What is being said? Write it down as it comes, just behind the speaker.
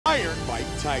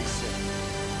Mike Tyson.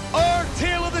 Our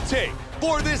tale of the tape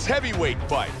for this heavyweight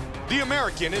fight. The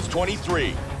American is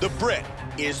 23. The Brit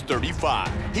is 35.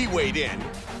 He weighed in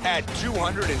at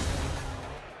 200 and...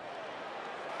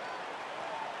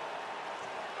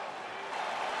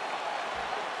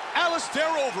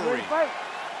 Overeem.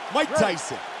 Mike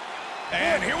Tyson.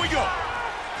 And here we go.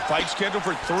 Fight scheduled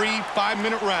for 3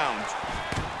 5-minute rounds.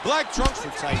 Black trunks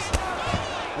for Tyson.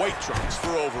 White trunks for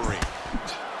Overeem.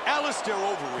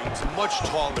 Overeem's much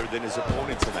taller than his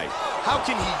opponent tonight. How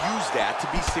can he use that to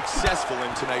be successful in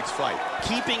tonight's fight?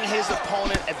 Keeping his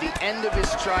opponent at the end of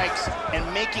his strikes and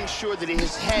making sure that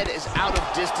his head is out of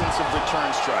distance of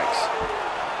return strikes.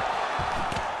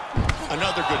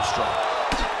 Another good strike.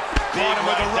 Caught him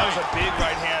with a right. That was a big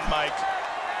right hand, Mike.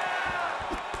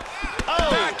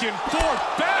 Oh! Back and forth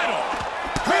battle.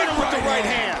 Hit him with the right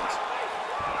hand.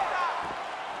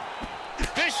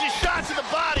 Vicious shot to the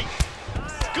body.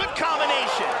 Good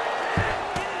combination.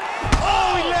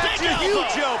 Oh, he lands a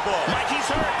huge elbow. Mike, he's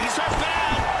hurt. He's hurt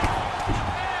bad.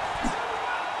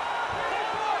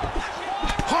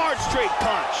 Hard straight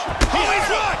punch. He's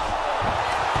hurt.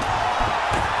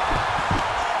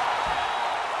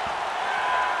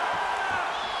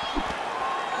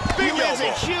 He lands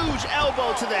a huge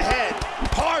elbow to the head.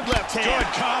 Hard left hand.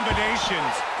 Good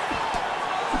combinations.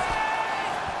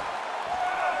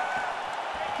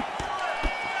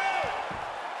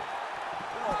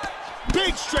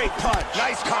 Big straight punch.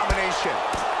 Nice combination.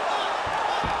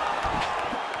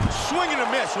 Swing and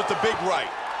a miss with the big right.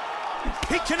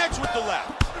 He connects with the left.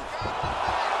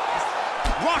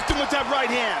 Rocked him with that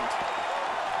right hand.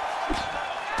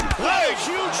 What a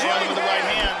huge right with the right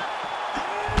hand.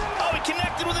 Oh, he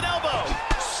connected with an elbow.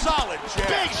 Solid jab.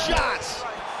 Big shots.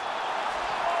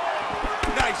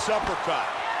 Nice uppercut.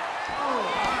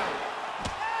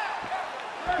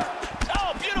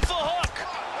 Oh, beautiful hook.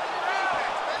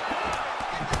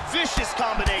 Vicious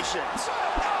combinations.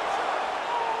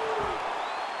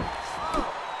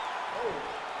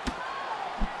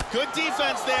 Good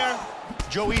defense there.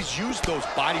 Joey's used those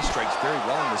body strikes very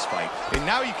well in this fight, and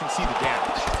now you can see the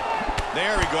damage.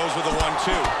 There he goes with a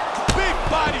 1-2. Big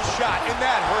body shot, and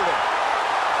that hurt him.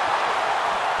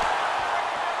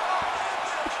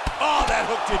 Oh, that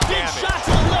hook did damage. Big shot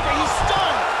to the liver. He's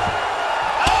stunned.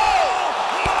 Oh,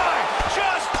 my!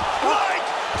 Just like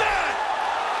that!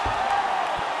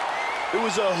 It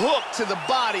was a hook to the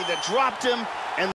body that dropped him